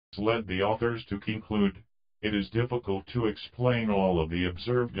led the authors to conclude, it is difficult to explain all of the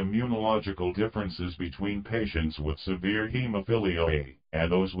observed immunological differences between patients with severe hemophilia A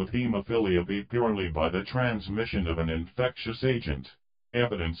and those with hemophilia B purely by the transmission of an infectious agent.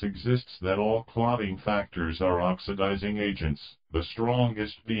 Evidence exists that all clotting factors are oxidizing agents, the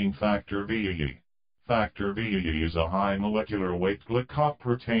strongest being factor VE. Factor VE is a high molecular weight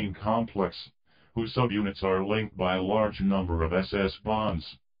glycoprotein complex, whose subunits are linked by a large number of SS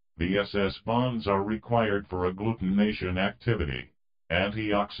bonds. The SS bonds are required for agglutination activity.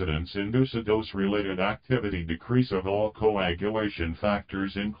 Antioxidants induce a dose-related activity decrease of all coagulation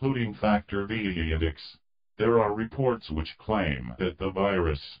factors including factor VE and X. There are reports which claim that the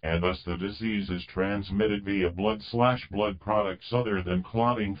virus and thus the disease is transmitted via blood/blood products other than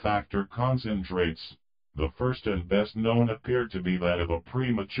clotting factor concentrates. The first and best known appeared to be that of a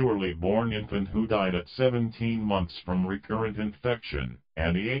prematurely born infant who died at 17 months from recurrent infection,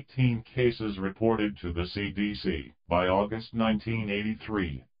 and the 18 cases reported to the CDC by August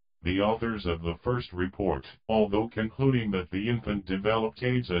 1983. The authors of the first report, although concluding that the infant developed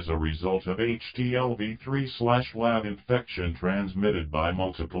AIDS as a result of HTLV-3/lab infection transmitted by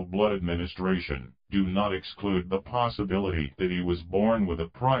multiple blood administration, do not exclude the possibility that he was born with a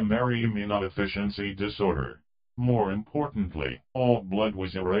primary immunodeficiency disorder. More importantly, all blood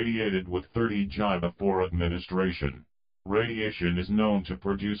was irradiated with 30 Gy before administration. Radiation is known to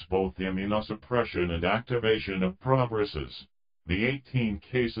produce both immunosuppression and activation of progresses. The 18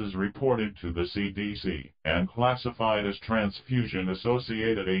 cases reported to the CDC and classified as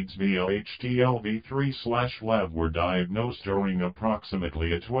transfusion-associated AIDS via HTLV-3/lab were diagnosed during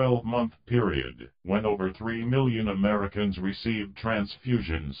approximately a 12-month period, when over 3 million Americans received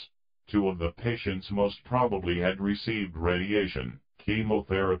transfusions. 2 of the patients most probably had received radiation,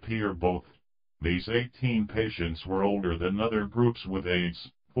 chemotherapy or both. These 18 patients were older than other groups with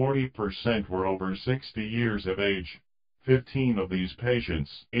AIDS, 40% were over 60 years of age. 15 of these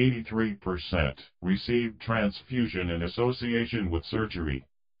patients, 83%, received transfusion in association with surgery.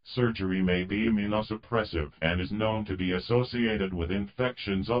 Surgery may be immunosuppressive and is known to be associated with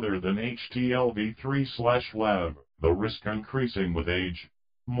infections other than HTLV-3/lab, the risk increasing with age.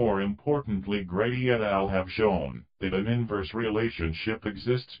 More importantly, Grady et al. Have shown that an inverse relationship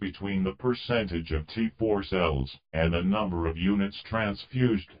exists between the percentage of T4 cells and the number of units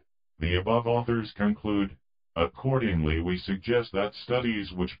transfused. The above authors conclude, accordingly, we suggest that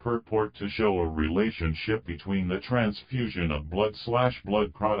studies which purport to show a relationship between the transfusion of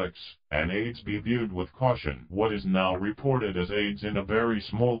blood/blood products and AIDS be viewed with caution. What is now reported as AIDS in a very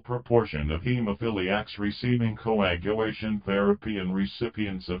small proportion of hemophiliacs receiving coagulation therapy and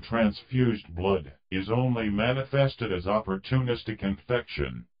recipients of transfused blood is only manifested as opportunistic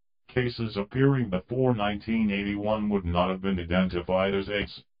infection. Cases appearing before 1981 would not have been identified as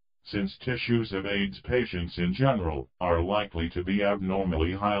AIDS, since tissues of AIDS patients in general are likely to be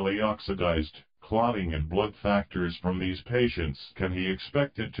abnormally highly oxidized. Clotting and blood factors from these patients can be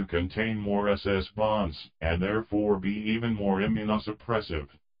expected to contain more SS bonds, and therefore be even more immunosuppressive.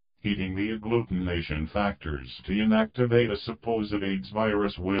 Heating the agglutination factors to inactivate a supposed AIDS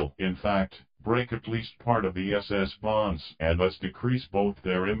virus will, in fact, break at least part of the SS bonds, and thus decrease both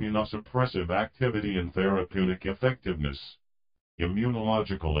their immunosuppressive activity and therapeutic effectiveness.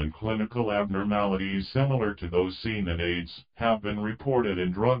 Immunological and clinical abnormalities similar to those seen in AIDS have been reported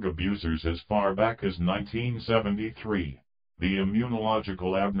in drug abusers as far back as 1973. The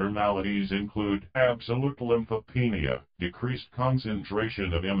immunological abnormalities include absolute lymphopenia, decreased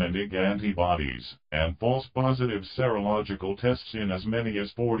concentration of IgG and Ig antibodies, and false positive serological tests in as many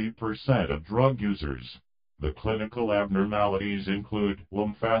as 40% of drug users. The clinical abnormalities include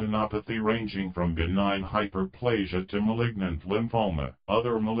lymphadenopathy ranging from benign hyperplasia to malignant lymphoma,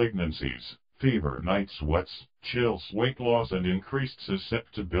 other malignancies, fever, night sweats, chills, weight loss, and increased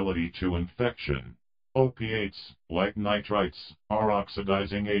susceptibility to infection. Opiates, like nitrites, are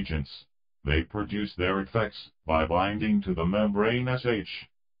oxidizing agents. They produce their effects by binding to the membrane SH.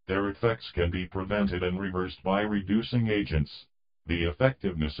 Their effects can be prevented and reversed by reducing agents. The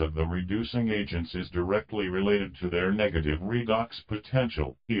effectiveness of the reducing agents is directly related to their negative redox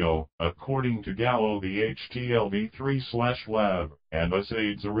potential, EO, according to Gallo. The HTLV-3/lab, and thus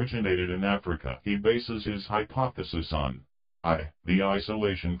AIDS originated in Africa. He bases his hypothesis on the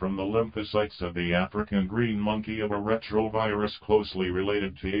isolation from the lymphocytes of the African green monkey of a retrovirus closely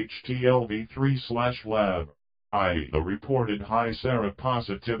related to HTLV-3/lab. The reported high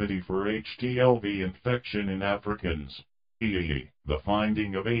seropositivity for HTLV infection in Africans. The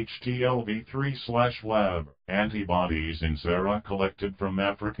finding of HTLV-3/lab antibodies in sera collected from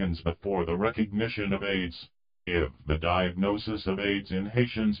Africans before the recognition of AIDS. If the diagnosis of AIDS in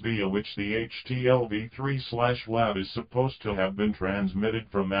Haitians via which the HTLV3/lab is supposed to have been transmitted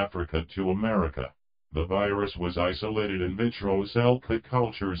from Africa to America. The virus was isolated in vitro cell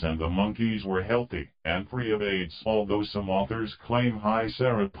cultures and the monkeys were healthy and free of AIDS, although some authors claim high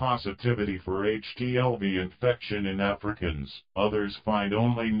seropositivity for HTLV infection in Africans, others find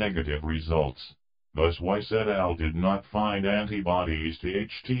only negative results. Thus Weiss et al. Did not find antibodies to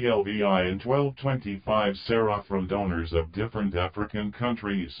HTLV in 1225 sera from donors of different African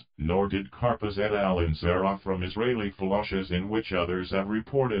countries, nor did Karpaz et al. In sera from Israeli flushes in which others have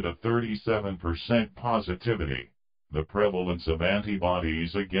reported a 37% positivity. The prevalence of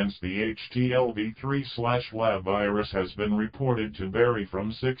antibodies against the HTLV3/lab virus has been reported to vary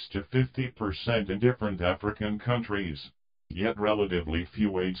from 6 to 50% in different African countries. Yet relatively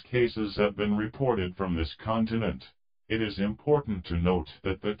few AIDS cases have been reported from this continent. It is important to note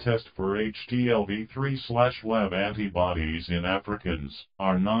that the test for HTLV3/lab antibodies in Africans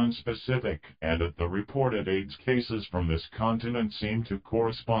are non-specific, and that the reported AIDS cases from this continent seem to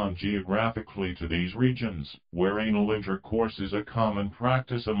correspond geographically to these regions, where anal intercourse is a common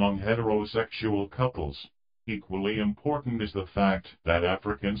practice among heterosexual couples. Equally important is the fact that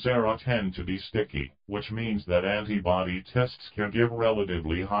African sera tend to be sticky, which means that antibody tests can give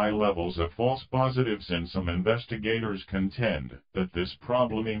relatively high levels of false positives, and some investigators contend that this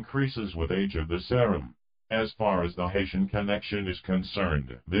problem increases with age of the serum. As far as the Haitian connection is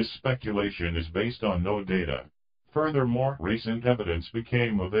concerned, this speculation is based on no data. Furthermore, recent evidence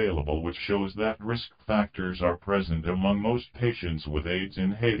became available which shows that risk factors are present among most patients with AIDS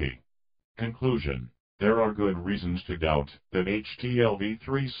in Haiti. Conclusion. There are good reasons to doubt that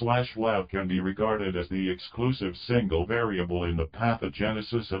HTLV3/lab can be regarded as the exclusive single variable in the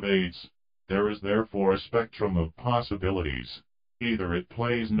pathogenesis of AIDS. There is therefore a spectrum of possibilities. Either it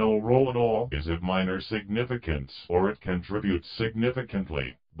plays no role at all, is of minor significance, or it contributes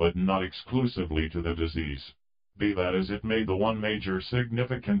significantly, but not exclusively to the disease. Be that as it may, the one major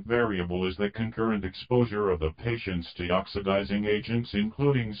significant variable is the concurrent exposure of the patients to oxidizing agents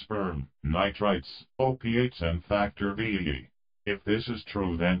including sperm, nitrites, opiates and factor VE. If this is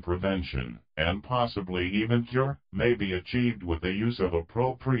true, then prevention, and possibly even cure, may be achieved with the use of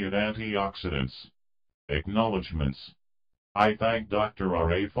appropriate antioxidants. Acknowledgements. I thank Dr.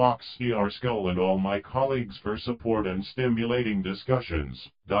 R.A. Fox, E.R. Skull and all my colleagues for support and stimulating discussions,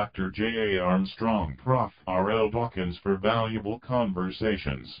 Dr. J.A. Armstrong, Prof. R.L. Dawkins for valuable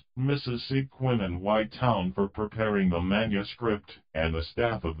conversations, Mrs. C. Quinn and Whitetown for preparing the manuscript, and the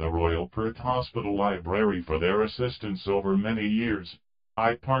staff of the Royal Perth Hospital Library for their assistance over many years.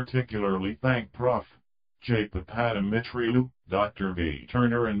 I particularly thank Prof. J. Papadopulos, Dr. V.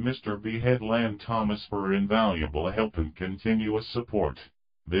 Turner and Mr. B. Headland Thomas for invaluable help and continuous support.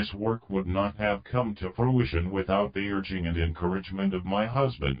 This work would not have come to fruition without the urging and encouragement of my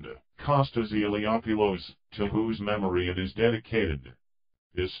husband, Kostas Eliopoulos, to whose memory it is dedicated.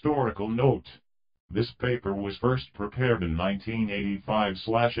 Historical note. This paper was first prepared in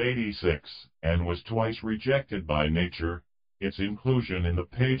 1985/86, and was twice rejected by Nature. Its inclusion in the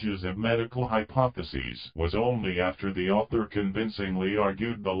pages of Medical Hypotheses was only after the author convincingly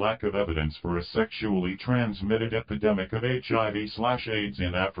argued the lack of evidence for a sexually transmitted epidemic of HIV/AIDS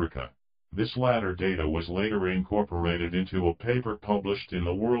in Africa. This latter data was later incorporated into a paper published in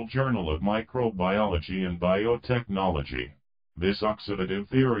the World Journal of Microbiology and Biotechnology. This oxidative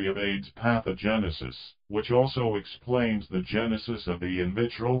theory of AIDS pathogenesis, which also explains the genesis of the in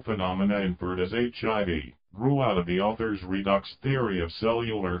vitro phenomena inferred as HIV, grew out of the author's redox theory of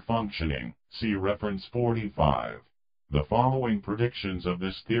cellular functioning, see reference 45. The following predictions of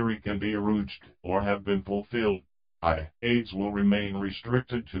this theory can be urged, or have been fulfilled. I. AIDS will remain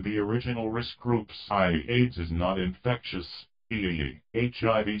restricted to the original risk groups. I. AIDS is not infectious. E.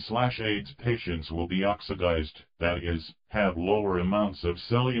 HIV/AIDS patients will be oxidized, that is, have lower amounts of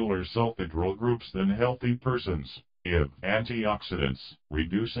cellular sulfhydryl groups than healthy persons. If antioxidants,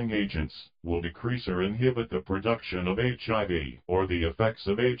 reducing agents, will decrease or inhibit the production of HIV, or the effects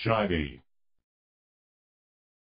of HIV,